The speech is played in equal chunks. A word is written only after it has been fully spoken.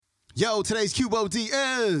Yo, today's QOD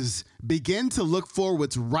is begin to look for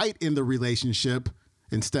what's right in the relationship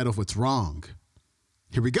instead of what's wrong.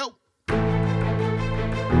 Here we go.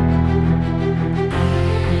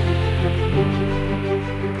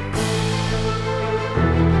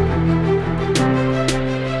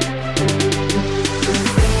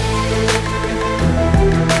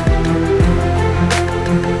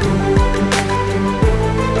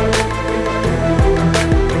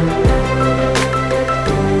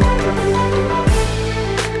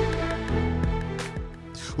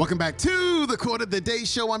 Welcome back to the Quote of the Day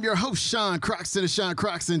Show. I'm your host, Sean Croxton of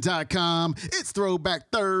SeanCroxton.com. It's Throwback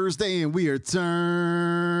Thursday, and we are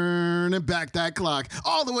turning back that clock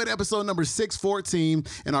all the way to episode number 614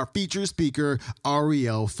 and our featured speaker,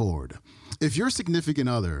 Arielle Ford. If your significant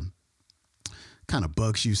other kind of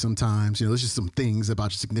bugs you sometimes, there's just some things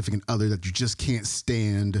about your significant other that you just can't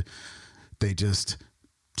stand. They just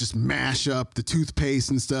mash up the toothpaste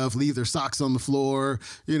and stuff, leave their socks on the floor,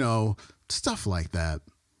 stuff like that.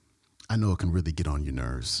 I know it can really get on your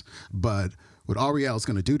nerves, but what Arielle is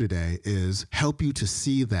going to do today is help you to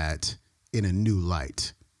see that in a new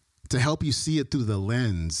light, to help you see it through the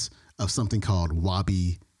lens of something called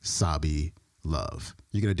wabi-sabi love.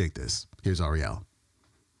 You're going to dig this. Here's Arielle.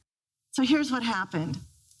 So here's what happened.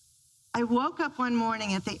 I woke up one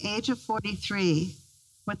morning at the age of 43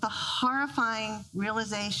 with the horrifying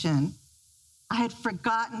realization I had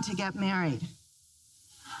forgotten to get married.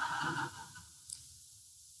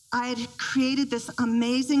 I had created this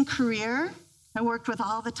amazing career. I worked with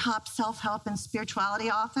all the top self-help and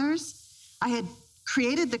spirituality authors. I had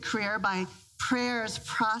created the career by prayers,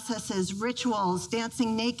 processes, rituals,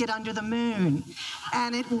 dancing naked under the moon.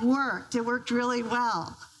 And it worked. It worked really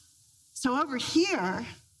well. So over here,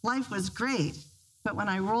 life was great. But when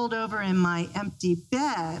I rolled over in my empty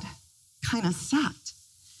bed, kind of sucked.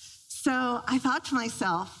 So I thought to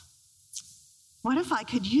myself, what if I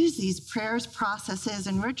could use these prayers, processes,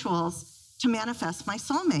 and rituals to manifest my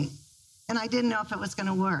soulmate? And I didn't know if it was going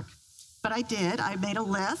to work, but I did. I made a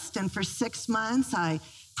list, and for 6 months, I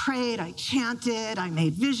prayed, I chanted, I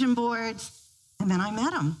made vision boards, and then I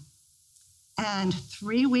met him. And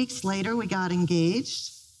 3 weeks later, we got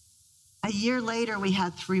engaged. A year later, we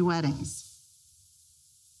had 3 weddings.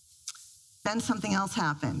 Then something else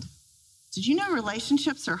happened. Did you know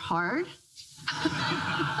relationships are hard?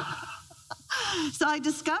 So I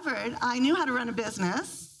discovered I knew how to run a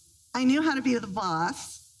business. I knew how to be the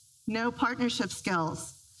boss, no partnership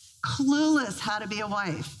skills, clueless how to be a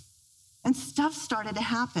wife. And stuff started to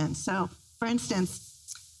happen. So, for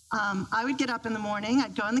instance, I would get up in the morning,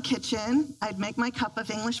 I'd go in the kitchen, I'd make my cup of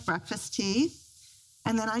English breakfast tea,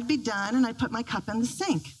 and then I'd be done and I'd put my cup in the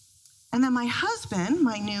sink. And then my husband,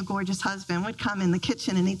 my new gorgeous husband, would come in the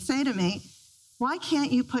kitchen and he'd say to me, why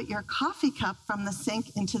can't you put your coffee cup from the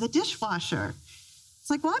sink into the dishwasher? It's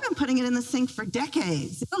like, well, I've been putting it in the sink for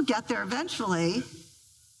decades. It'll get there eventually.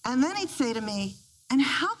 And then he'd say to me, and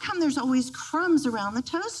how come there's always crumbs around the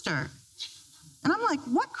toaster? And I'm like,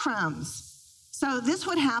 what crumbs? So this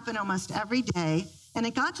would happen almost every day. And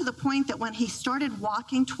it got to the point that when he started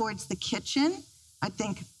walking towards the kitchen, I'd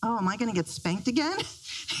think, oh, am I going to get spanked again?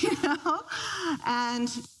 And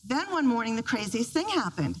then one morning, the craziest thing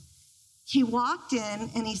happened. He walked in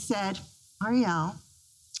and he said, Arielle,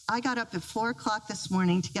 I got up at 4:00 this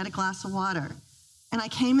morning to get a glass of water. And I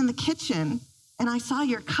came in the kitchen and I saw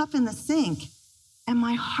your cup in the sink and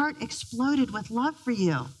my heart exploded with love for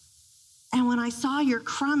you. And when I saw your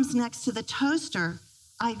crumbs next to the toaster,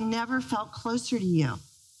 I never felt closer to you.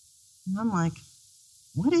 And I'm like,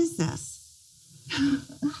 what is this?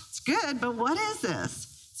 It's good, but what is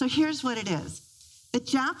this? So here's what it is. The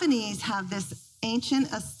Japanese have this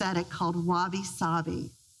ancient aesthetic called wabi-sabi.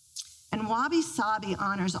 And wabi-sabi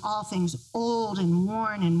honors all things old and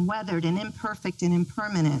worn and weathered and imperfect and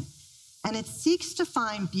impermanent. And it seeks to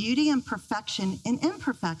find beauty and perfection in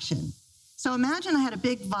imperfection. So imagine I had a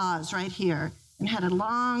big vase right here and had a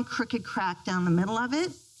long crooked crack down the middle of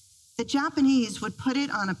it. The Japanese would put it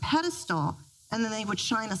on a pedestal and then they would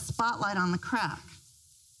shine a spotlight on the crack.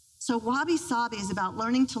 So wabi-sabi is about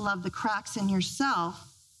learning to love the cracks in yourself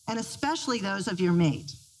and especially those of your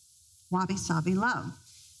mate. Wabi-sabi love.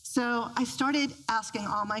 So I started asking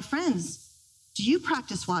all my friends, do you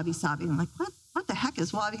practice wabi-sabi? I'm like, what the heck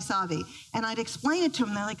is wabi-sabi? And I'd explain it to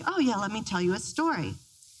them. They're like, oh yeah, let me tell you a story.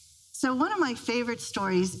 So one of my favorite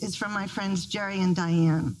stories is from my friends Jerry and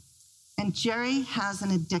Diane. And Jerry has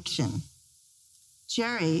an addiction.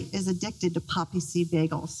 Jerry is addicted to poppy seed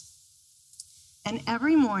bagels. And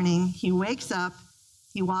every morning he wakes up,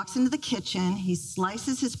 he walks into the kitchen, he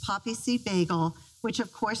slices his poppy seed bagel, which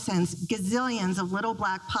of course sends gazillions of little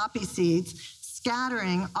black poppy seeds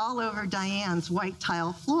scattering all over Diane's white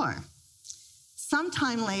tile floor.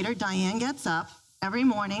 Sometime later, Diane gets up. Every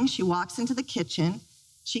morning, she walks into the kitchen.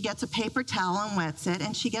 She gets a paper towel and wets it,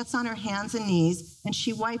 and she gets on her hands and knees, and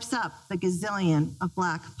she wipes up the gazillion of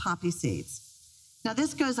black poppy seeds. Now,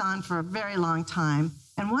 this goes on for a very long time,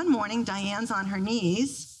 and one morning, Diane's on her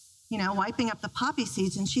knees, wiping up the poppy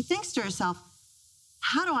seeds, and she thinks to herself,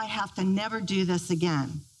 how do I have to never do this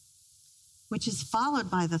again? Which is followed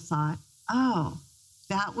by the thought, oh,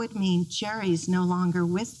 that would mean Jerry's no longer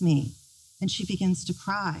with me. And she begins to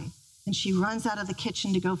cry. And she runs out of the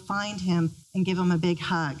kitchen to go find him and give him a big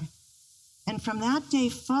hug. And from that day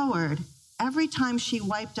forward, every time she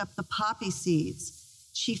wiped up the poppy seeds,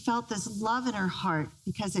 she felt this love in her heart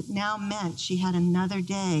because it now meant she had another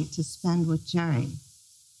day to spend with Jerry.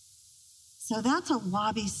 So that's a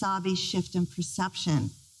wabi-sabi shift in perception.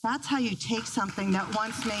 That's how you take something that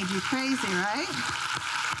once made you crazy, right?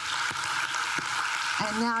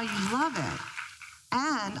 And now you love it.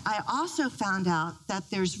 And I also found out that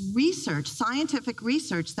there's research, scientific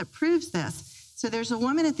research that proves this. So there's a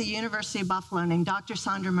woman at the University of Buffalo named Dr.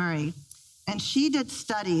 Sandra Murray, and she did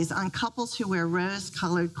studies on couples who wear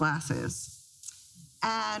rose-colored glasses.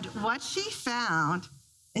 And what she found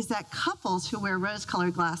is that couples who wear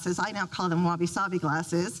rose-colored glasses, I now call them wabi-sabi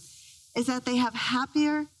glasses, is that they have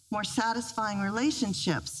happier, more satisfying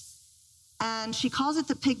relationships. And she calls it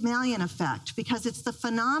the Pygmalion effect because it's the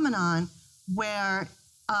phenomenon where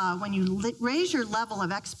when you raise your level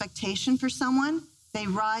of expectation for someone, they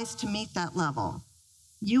rise to meet that level.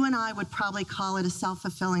 You and I would probably call it a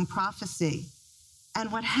self-fulfilling prophecy.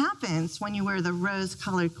 And what happens when you wear the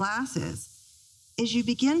rose-colored glasses is you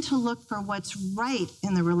begin to look for what's right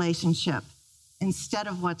in the relationship instead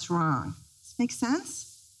of what's wrong. Does this make sense?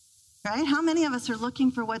 Right? How many of us are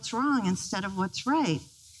looking for what's wrong instead of what's right?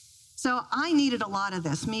 So I needed a lot of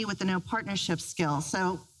this, me with the no partnership skills.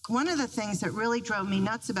 So one of the things that really drove me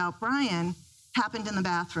nuts about Brian happened in the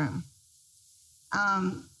bathroom.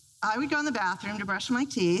 I would go in the bathroom to brush my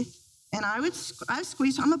teeth, and I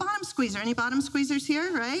squeeze. I'm a bottom squeezer. Any bottom squeezers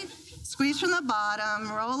here, right? Squeeze from the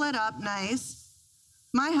bottom, roll it up nice.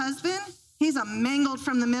 My husband, he's a mangled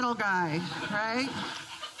from the middle guy, right?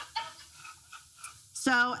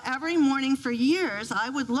 So every morning for years, I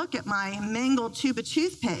would look at my mangled tube of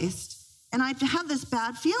toothpaste, and I'd have this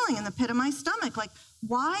bad feeling in the pit of my stomach, like,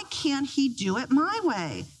 why can't he do it my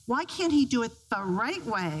way? Why can't he do it the right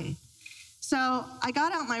way? So I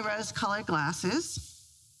got out my rose-colored glasses,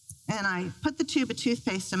 and I put the tube of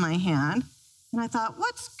toothpaste in my hand, and I thought,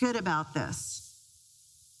 what's good about this?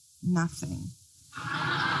 Nothing.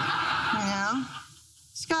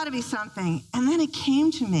 There's got to be something. And then it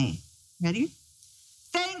came to me. Ready?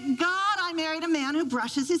 Thank God I married a man who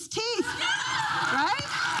brushes his teeth, right?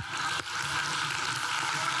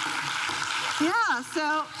 Yeah,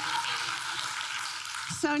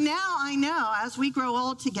 so now I know as we grow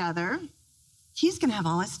old together, he's going to have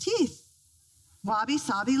all his teeth.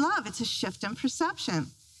 Wabi-sabi love. It's a shift in perception.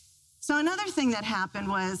 So another thing that happened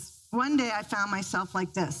was one day I found myself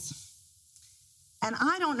like this. And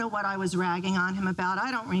I don't know what I was ragging on him about.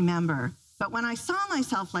 I don't remember. But when I saw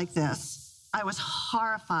myself like this, I was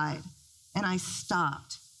horrified, and I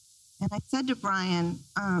stopped. And I said to Brian,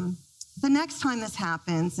 the next time this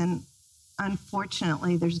happens, and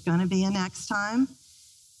unfortunately there's going to be a next time,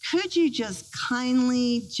 could you just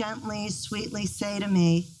kindly, gently, sweetly say to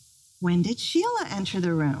me, when did Sheila enter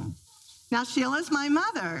the room? Now, Sheila's my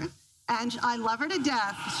mother, and I love her to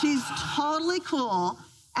death. She's totally cool,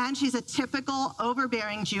 and she's a typical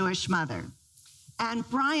overbearing Jewish mother. And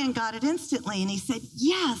Brian got it instantly, and he said,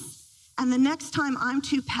 yes. And the next time I'm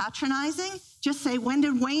too patronizing, just say, when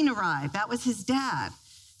did Wayne arrive? That was his dad.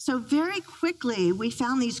 So very quickly, we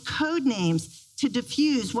found these code names to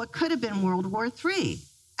diffuse what could have been World War III.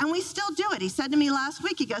 And we still do it. He said to me last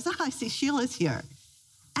week, he goes, I see Sheila's here.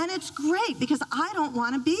 And it's great because I don't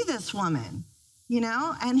want to be this woman,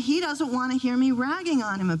 and he doesn't want to hear me ragging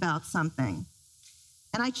on him about something.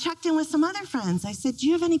 And I checked in with some other friends. I said, do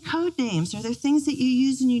you have any code names? Are there things that you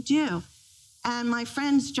use and you do? And my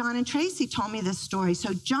friends, John and Tracy, told me this story.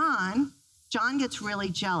 So John gets really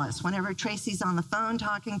jealous whenever Tracy's on the phone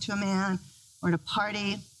talking to a man or at a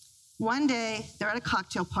party. One day, they're at a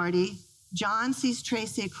cocktail party. John sees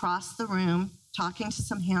Tracy across the room talking to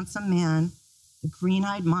some handsome man. The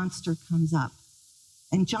green-eyed monster comes up.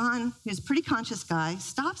 And John, who's a pretty conscious guy,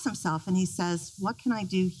 stops himself and he says, what can I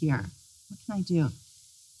do here? What can I do?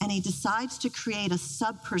 And he decides to create a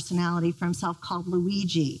sub-personality for himself called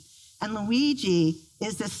Luigi. And Luigi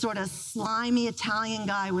is this sort of slimy Italian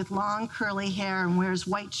guy with long curly hair and wears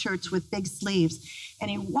white shirts with big sleeves. And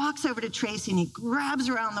he walks over to Tracy and he grabs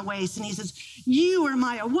her around the waist and he says, "You are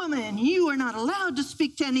my woman. You are not allowed to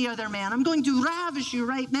speak to any other man. I'm going to ravish you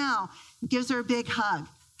right now." He gives her a big hug.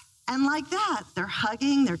 And like that, they're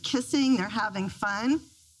hugging, they're kissing, they're having fun.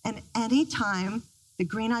 And anytime the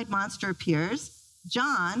green-eyed monster appears,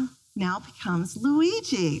 John now becomes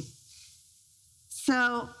Luigi.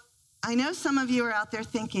 So I know some of you are out there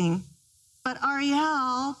thinking, but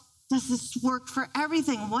Arielle, does this work for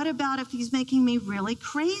everything? What about if he's making me really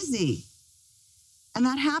crazy? And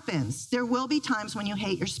that happens. There will be times when you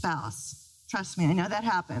hate your spouse. Trust me, I know that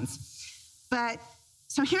happens. But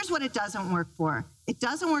so here's what it doesn't work for. It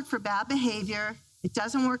doesn't work for bad behavior. It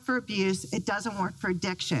doesn't work for abuse. It doesn't work for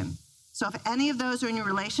addiction. So if any of those are in your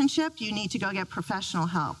relationship, you need to go get professional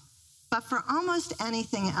help. But for almost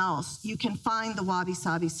anything else, you can find the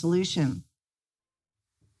wabi-sabi solution.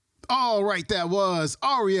 All right, that was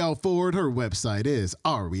Arielle Ford. Her website is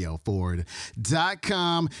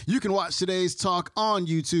arielleford.com. You can watch today's talk on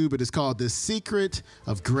YouTube. It is called The Secret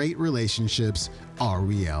of Great Relationships,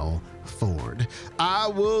 Arielle Ford. I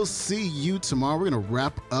will see you tomorrow. We're going to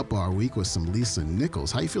wrap up our week with some Lisa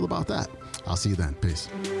Nichols. How you feel about that? I'll see you then. Peace.